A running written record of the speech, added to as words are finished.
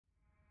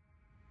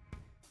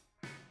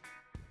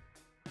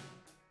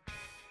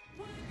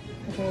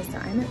Okay, so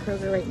I'm at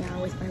Kroger right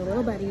now with my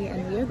little buddy,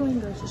 and we are going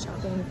grocery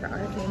shopping for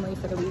our family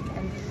for the week.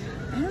 And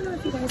I don't know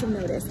if you guys have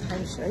noticed,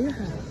 I'm sure you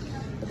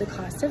have, but the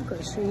cost of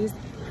groceries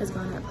has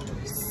gone up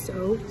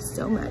so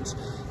much.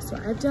 So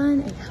I've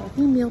done a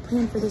healthy meal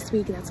plan for this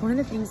week. That's one of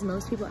the things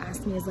most people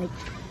ask me is like,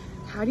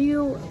 how do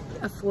you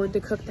afford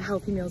to cook the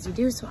healthy meals you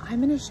do? So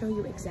I'm gonna show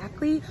you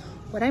exactly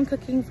what I'm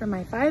cooking for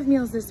my 5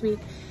 meals this week.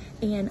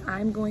 And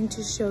I'm going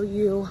to show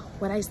you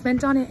what I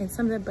spent on it and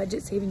some of the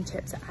budget saving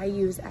tips that I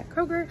use at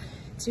Kroger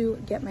to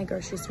get my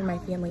groceries for my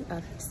family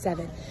of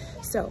 7.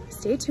 So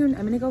stay tuned.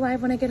 I'm gonna go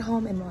live when I get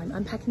home, and while I'm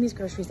unpacking these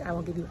groceries, I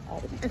will give you all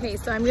the details. Okay,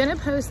 so I'm gonna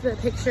post the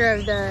picture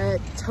of the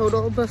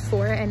total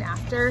before and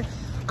after.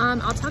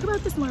 I'll talk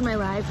about this more in my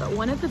live, but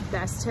one of the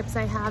best tips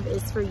I have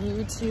is for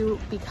you to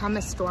become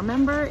a store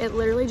member. It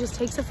literally just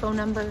takes a phone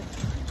number,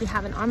 you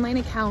have an online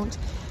account,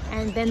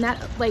 and then that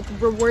like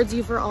rewards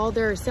you for all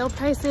their sale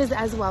prices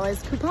as well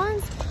as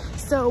coupons.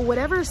 So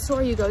whatever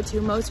store you go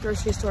to, most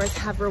grocery stores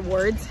have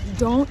rewards.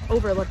 Don't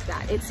overlook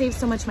that. It saves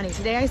so much money.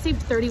 Today I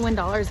saved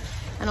 $31,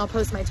 and I'll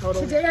post my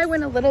total. Today I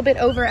went a little bit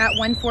over at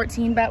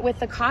 $114, but with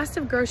the cost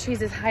of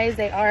groceries as high as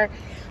they are,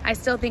 I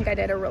still think I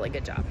did a really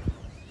good job.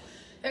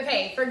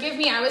 Okay, forgive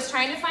me, I was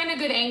trying to find a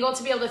good angle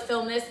to be able to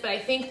film this, but I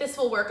think this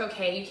will work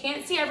okay. You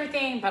can't see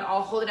everything, but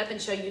I'll hold it up and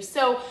show you.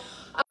 So,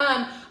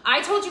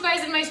 I told you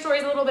guys in my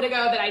stories a little bit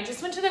ago that I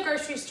just went to the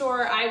grocery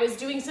store. I was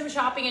doing some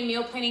shopping and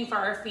meal planning for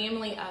our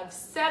family of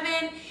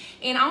 7,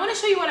 and I wanna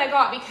show you what I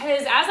got,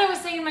 because as I was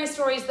saying in my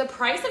stories, the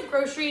price of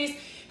groceries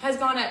has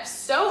gone up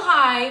so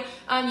high.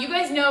 You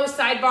guys know,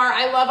 sidebar,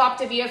 I love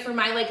Optavia for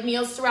my like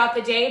meals throughout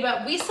the day,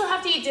 but we still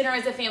have to eat dinner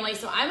as a family.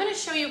 So I'm gonna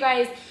show you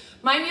guys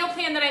my meal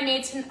plan that I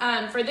made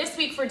for this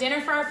week for dinner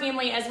for our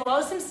family, as well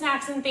as some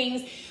snacks and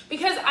things,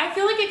 because I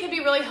feel like it could be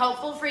really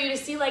helpful for you to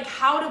see like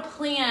how to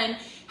plan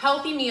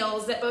healthy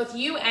meals that both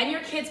you and your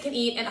kids can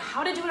eat, and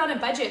how to do it on a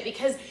budget,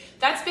 because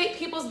that's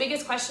people's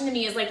biggest question to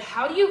me is like,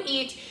 how do you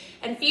eat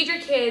and feed your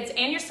kids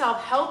and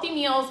yourself healthy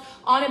meals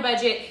on a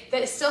budget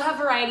that still have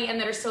variety and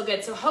that are still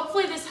good? So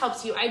hopefully this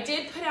helps you. I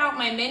did put out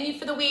my menu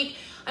for the week.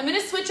 I'm gonna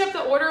switch up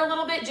the order a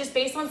little bit just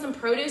based on some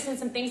produce and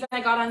some things that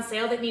I got on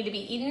sale that need to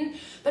be eaten,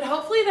 but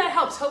hopefully that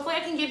helps. Hopefully I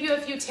can give you a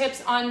few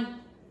tips on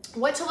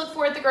what to look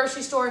for at the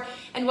grocery store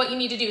and what you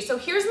need to do. So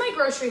here's my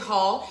grocery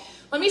haul.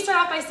 Let me start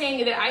off by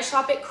saying that I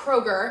shop at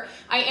Kroger.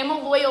 I am a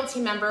loyalty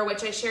member,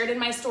 which I shared in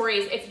my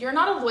stories. If you're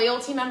not a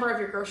loyalty member of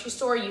your grocery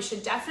store, you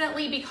should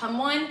definitely become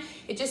one.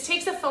 It just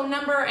takes a phone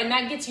number, and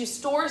that gets you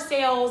store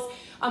sales.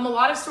 A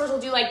lot of stores will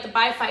do like the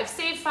buy 5,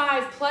 save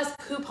 5 plus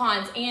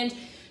coupons. And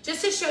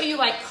just to show you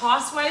like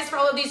cost-wise for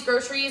all of these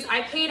groceries,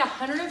 I paid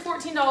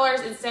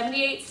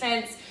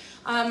 $114.78.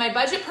 My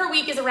budget per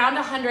week is around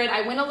 $100.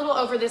 I went a little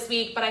over this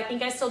week, but I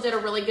think I still did a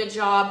really good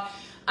job.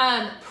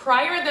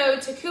 Prior though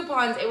to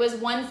coupons, it was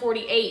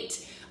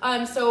 $148.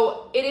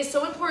 So it is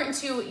so important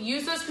to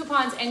use those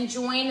coupons and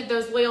join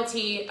those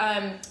loyalty,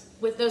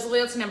 with those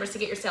loyalty numbers to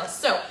get your sales.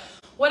 So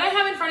what I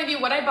have in front of you,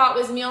 what I bought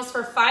was meals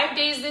for 5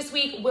 days this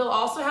week. We'll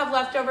also have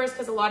leftovers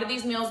because a lot of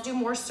these meals do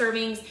more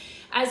servings,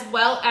 as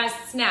well as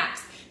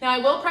snacks. Now I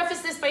will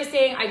preface this by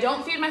saying I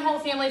don't feed my whole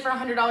family for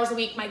 $100 a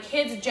week. My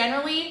kids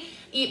generally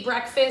eat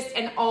breakfast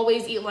and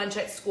always eat lunch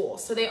at school.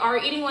 So they are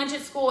eating lunch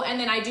at school, and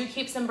then I do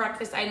keep some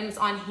breakfast items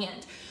on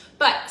hand.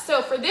 But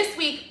so for this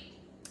week,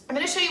 I'm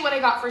gonna show you what I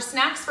got for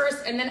snacks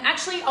first, and then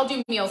actually I'll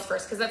do meals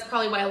first because that's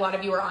probably why a lot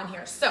of you are on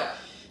here. So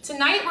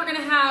tonight we're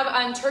gonna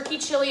have turkey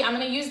chili. I'm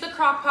gonna use the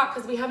crock pot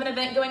because we have an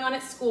event going on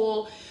at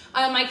school.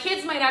 My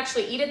kids might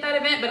actually eat at that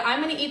event, but I'm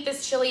gonna eat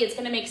this chili. It's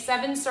gonna make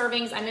 7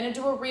 servings. I'm gonna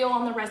do a reel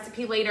on the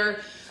recipe later.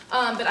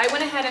 But I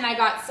went ahead and I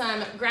got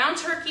some ground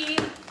turkey,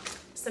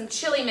 some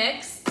chili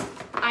mix.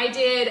 I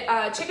did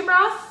chicken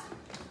broth,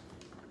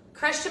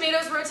 crushed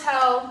tomatoes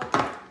rotel,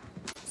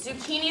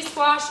 zucchini,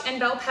 squash, and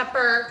bell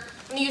pepper.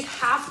 I'm gonna use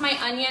half my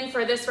onion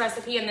for this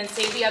recipe and then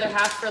save the other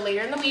half for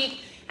later in the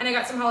week. And I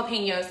got some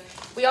jalapenos.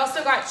 We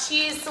also got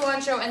cheese,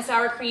 cilantro, and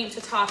sour cream to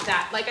top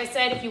that. Like I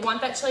said, if you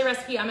want that chili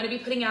recipe, I'm gonna be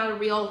putting out a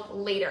reel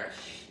later.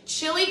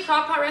 Chili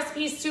crock pot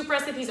recipes, soup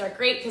recipes are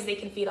great because they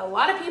can feed a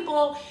lot of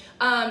people,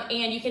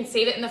 and you can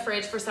save it in the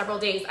fridge for several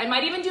days. I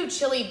might even do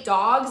chili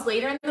dogs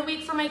later in the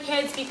week for my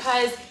kids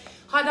because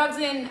hot dogs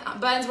and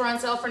buns were on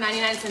sale for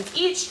 99 cents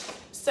each.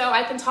 So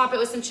I can top it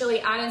with some chili,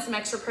 add in some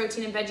extra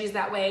protein and veggies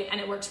that way,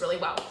 and it works really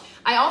well.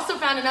 I also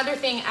found another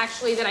thing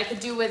actually that I could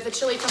do with the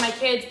chili for my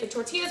kids. The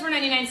tortillas were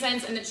 99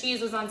 cents and the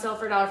cheese was on sale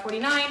for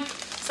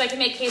 $1.49. So I can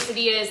make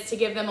quesadillas to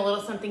give them a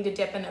little something to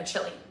dip in their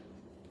chili.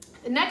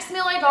 The next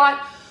meal I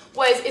got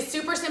is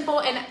super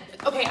simple, and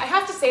okay, I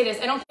have to say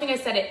this, I don't think I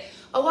said it.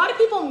 A lot of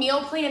people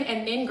meal plan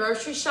and then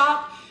grocery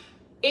shop.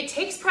 It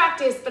takes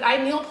practice, but I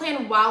meal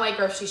plan while I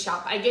grocery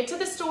shop. I get to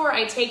the store,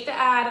 I take the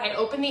ad, I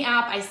open the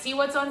app, I see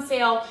what's on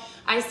sale,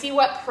 I see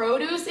what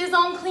produce is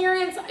on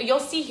clearance. You'll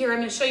see here, I'm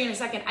gonna show you in a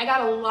second. I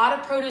got a lot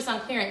of produce on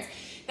clearance.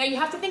 Now you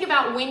have to think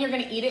about when you're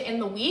gonna eat it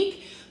in the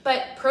week,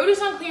 but produce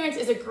on clearance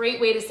is a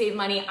great way to save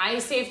money. I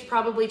saved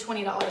probably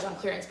 $20 on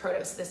clearance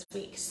produce this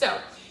week. So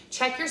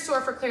check your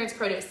store for clearance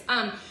produce.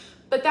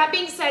 But that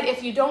being said,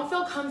 if you don't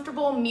feel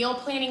comfortable meal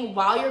planning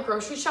while you're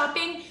grocery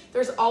shopping,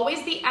 there's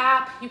always the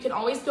app. You can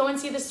always go and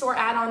see the store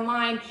ad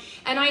online.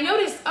 And I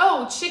noticed,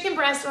 oh, chicken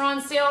breasts are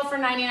on sale for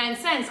 99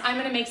 cents. I'm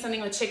gonna make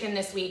something with chicken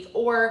this week.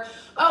 Or,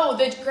 oh,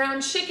 the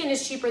ground chicken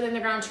is cheaper than the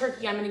ground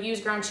turkey. I'm gonna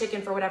use ground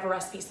chicken for whatever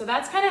recipe. So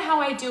that's kind of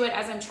how I do it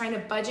as I'm trying to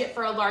budget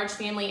for a large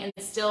family and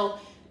still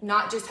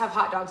not just have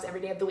hot dogs every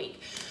day of the week.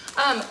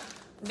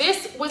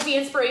 This was the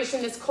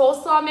inspiration. This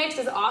coleslaw mix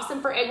is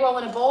awesome for egg roll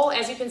in a bowl.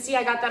 As you can see,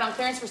 I got that on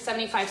clearance for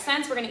 75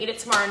 cents. We're gonna eat it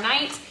tomorrow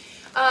night.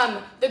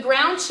 The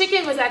ground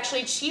chicken was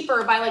actually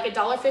cheaper by like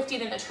 $1.50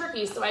 than the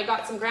turkey. So I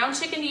got some ground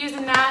chicken to use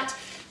in that,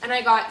 and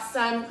I got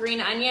some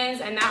green onions,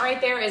 and that right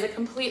there is a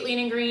complete lean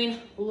and green.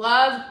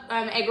 Love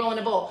egg roll in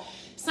a bowl.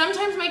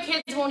 Sometimes my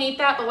kids won't eat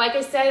that, but like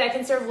I said, I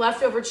can serve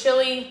leftover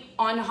chili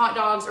on hot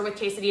dogs or with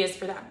quesadillas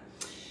for them.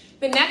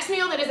 The next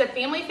meal that is a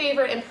family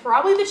favorite and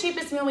probably the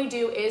cheapest meal we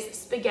do is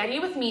spaghetti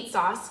with meat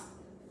sauce.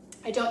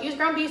 I don't use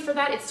ground beef for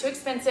that, it's too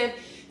expensive.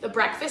 The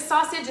breakfast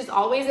sausage is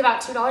always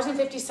about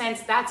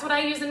 $2.50. That's what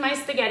I use in my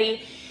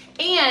spaghetti.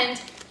 And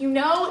you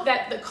know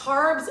that the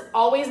carbs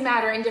always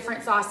matter in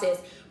different sauces.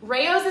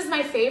 Rayo's is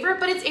my favorite,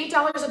 but it's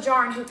 $8 a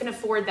jar, and who can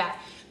afford that?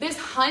 This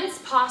Hunt's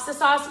pasta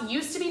sauce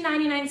used to be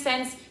 99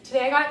 cents.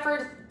 Today I got it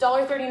for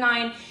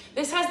 $1.39.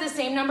 This has the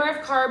same number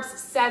of carbs,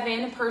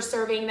 7 per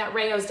serving, that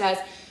Rayo's does.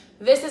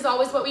 This is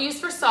always what we use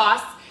for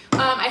sauce.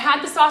 I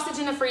had the sausage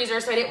in the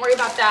freezer, so I didn't worry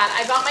about that.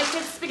 I got my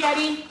kids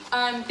spaghetti.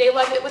 They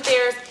loved it with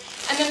theirs.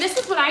 And then this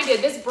is what I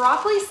did. This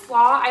broccoli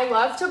slaw, I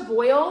love to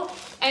boil,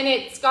 and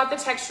it's got the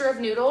texture of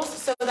noodles,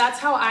 so that's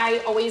how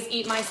I always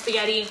eat my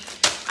spaghetti.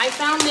 I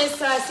found this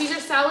Caesar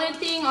salad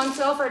thing on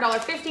sale for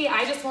 $1.50.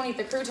 I just won't eat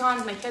the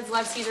croutons. My kids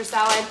love Caesar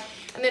salad.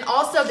 And then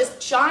also this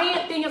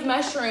giant thing of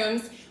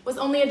mushrooms was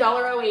only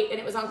 $1.08, and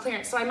it was on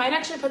clearance. So I might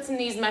actually put some of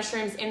these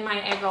mushrooms in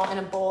my egg roll in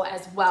a bowl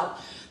as well.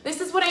 This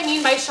is what I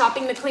mean by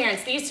shopping the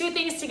clearance. These two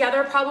things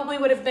together probably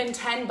would have been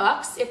 10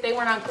 bucks if they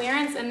weren't on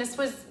clearance, and this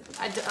was,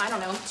 I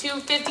don't know,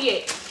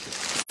 $2.58.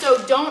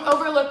 So don't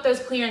overlook those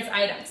clearance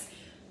items.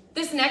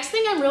 This next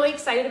thing I'm really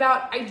excited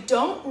about, I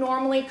don't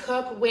normally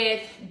cook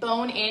with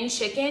bone-in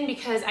chicken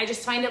because I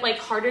just find it like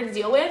harder to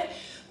deal with.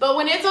 But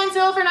when it's on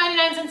sale for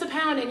 99 cents a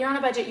pound and you're on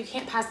a budget, you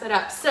can't pass that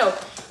up. So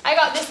I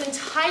got this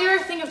entire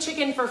thing of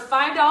chicken for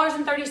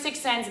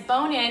 $5.36,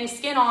 bone-in,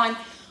 skin on.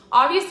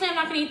 Obviously, I'm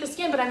not gonna eat the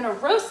skin, but I'm gonna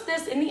roast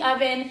this in the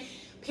oven,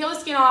 peel the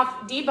skin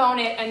off, debone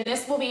it, and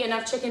this will be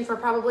enough chicken for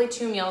probably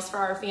 2 meals for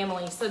our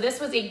family. So this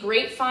was a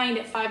great find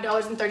at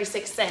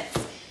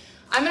 $5.36.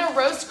 I'm gonna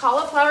roast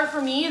cauliflower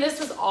for me.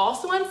 This was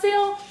also on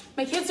sale.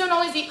 My kids don't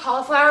always eat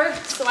cauliflower,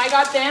 so I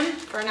got them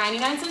for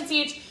 99 cents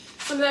each.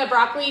 Some of the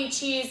broccoli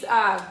cheese,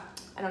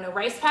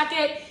 rice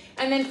packet,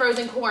 and then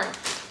frozen corn.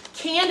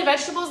 Canned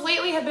vegetables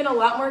lately have been a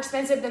lot more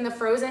expensive than the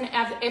frozen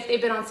if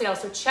they've been on sale.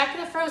 So check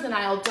the frozen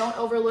aisle, don't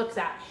overlook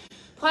that.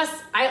 Plus,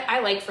 I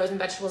like frozen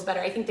vegetables better.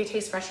 I think they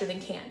taste fresher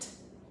than canned.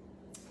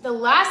 The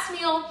last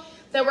meal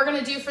that we're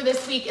gonna do for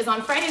this week is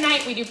on Friday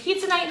night. We do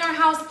pizza night in our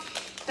house.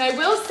 And I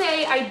will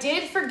say I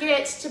did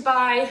forget to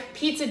buy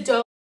pizza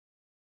dough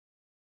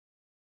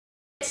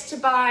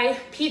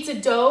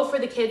for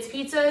the kids'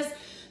 pizzas.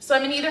 So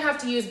I'm gonna either have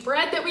to use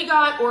bread that we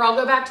got, or I'll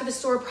go back to the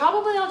store.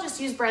 Probably I'll just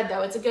use bread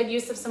though. It's a good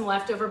use of some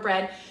leftover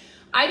bread.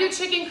 I do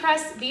chicken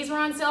crust. These were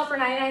on sale for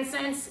 99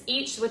 cents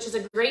each, which is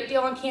a great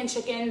deal on canned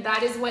chicken.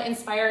 That is what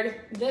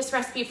inspired this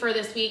recipe for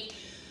this week.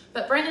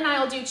 But Brenda and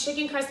I will do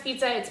chicken crust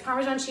pizza. It's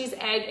Parmesan cheese,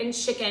 egg, and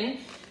chicken.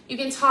 You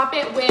can top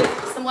it with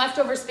some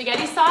leftover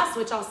spaghetti sauce,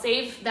 which I'll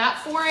save that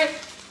for it.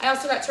 I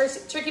also got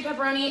turkey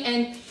pepperoni.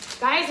 And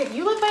guys, if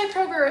you look by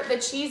Kroger, the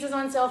cheese is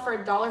on sale for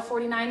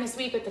 $1.49 this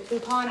week with the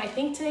coupon. I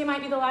think today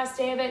might be the last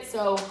day of it,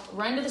 so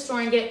run to the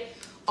store and get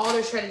all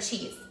their shredded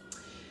cheese.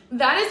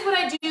 That is what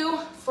I do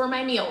for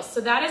my meals. So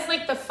that is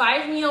like the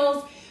 5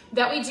 meals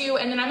that we do.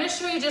 And then I'm gonna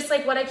show you just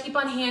like what I keep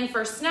on hand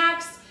for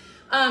snacks,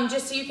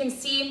 just so you can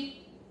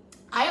see.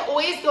 I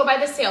always go by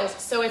the sales.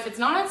 So if it's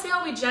not on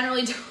sale, we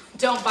generally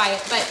don't buy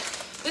it. But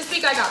this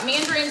week I got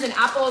mandarins and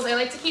apples. I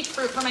like to keep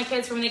fruit for my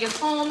kids for when they get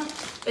home.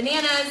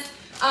 Bananas.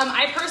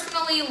 I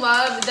personally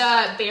love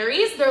the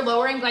berries. They're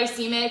lower in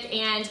glycemic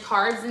and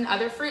carbs than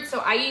other fruits,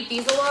 so I eat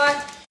these a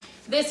lot.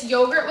 This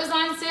yogurt was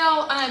on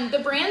sale. The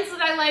brands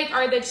that I like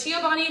are the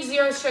Chobani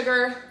Zero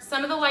Sugar,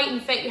 some of the Light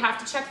and Fit, you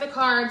have to check the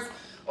carbs,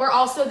 or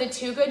also the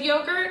Too Good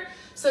yogurt.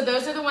 So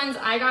those are the ones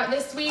I got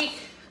this week.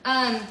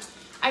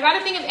 I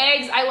got a thing of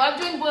eggs. I love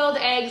doing boiled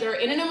eggs, or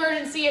in an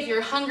emergency, if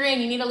you're hungry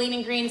and you need a lean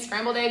and green,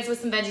 scrambled eggs with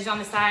some veggies on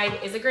the side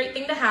is a great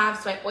thing to have,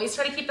 so I always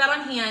try to keep that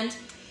on hand.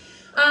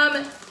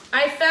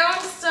 I found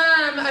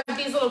some of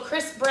these little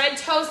crisp bread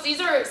toasts.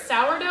 These are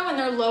sourdough and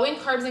they're low in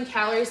carbs and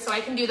calories, so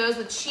I can do those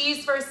with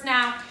cheese for a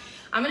snack.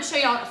 I'm gonna show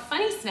y'all a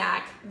funny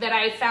snack that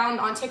I found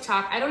on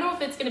TikTok. I don't know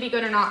if it's gonna be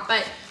good or not,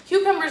 but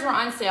cucumbers were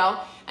on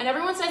sale. And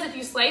everyone says if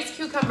you slice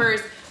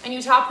cucumbers and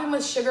you top them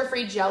with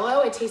sugar-free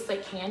Jell-O, it tastes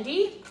like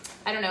candy.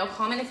 I don't know,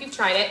 comment if you've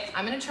tried it.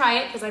 I'm gonna try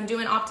it because I'm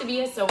doing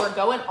Optavia, so we're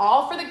going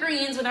all for the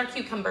greens with our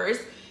cucumbers.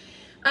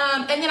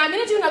 And then I'm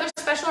gonna do another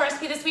special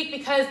recipe this week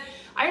because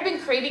I've been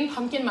craving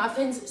pumpkin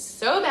muffins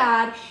so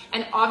bad,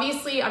 and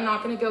obviously I'm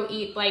not gonna go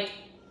eat like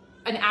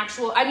an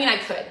actual, I mean I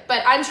could,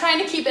 but I'm trying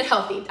to keep it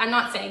healthy. I'm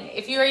not saying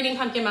if you're eating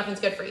pumpkin muffins,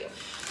 good for you.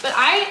 But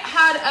I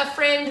had a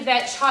friend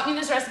that taught me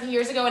this recipe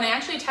years ago, and I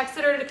actually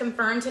texted her to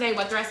confirm today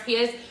what the recipe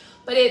is.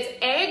 But it's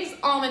eggs,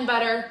 almond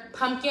butter,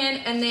 pumpkin,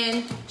 and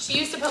then she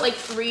used to put like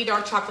 3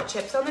 dark chocolate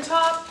chips on the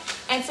top.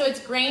 And so it's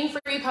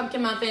grain-free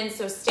pumpkin muffins,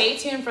 so stay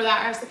tuned for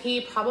that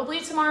recipe, probably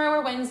tomorrow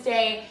or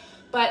Wednesday.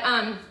 But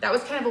that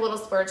was kind of a little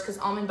splurge because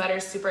almond butter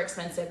is super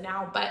expensive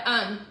now. But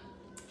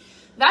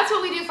that's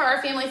what we do for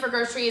our family for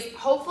groceries.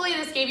 Hopefully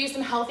this gave you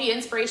some healthy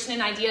inspiration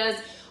and ideas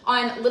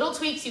on little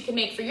tweaks you can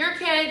make for your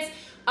kids.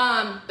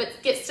 But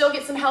still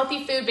get some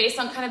healthy food based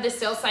on kind of the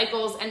sales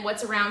cycles and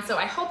what's around. So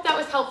I hope that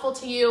was helpful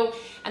to you.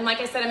 And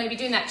like I said, I'm gonna be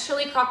doing that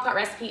chili crock pot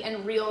recipe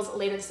and reels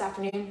later this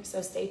afternoon.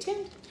 So stay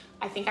tuned.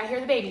 I think I hear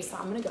the baby, so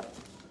I'm gonna go.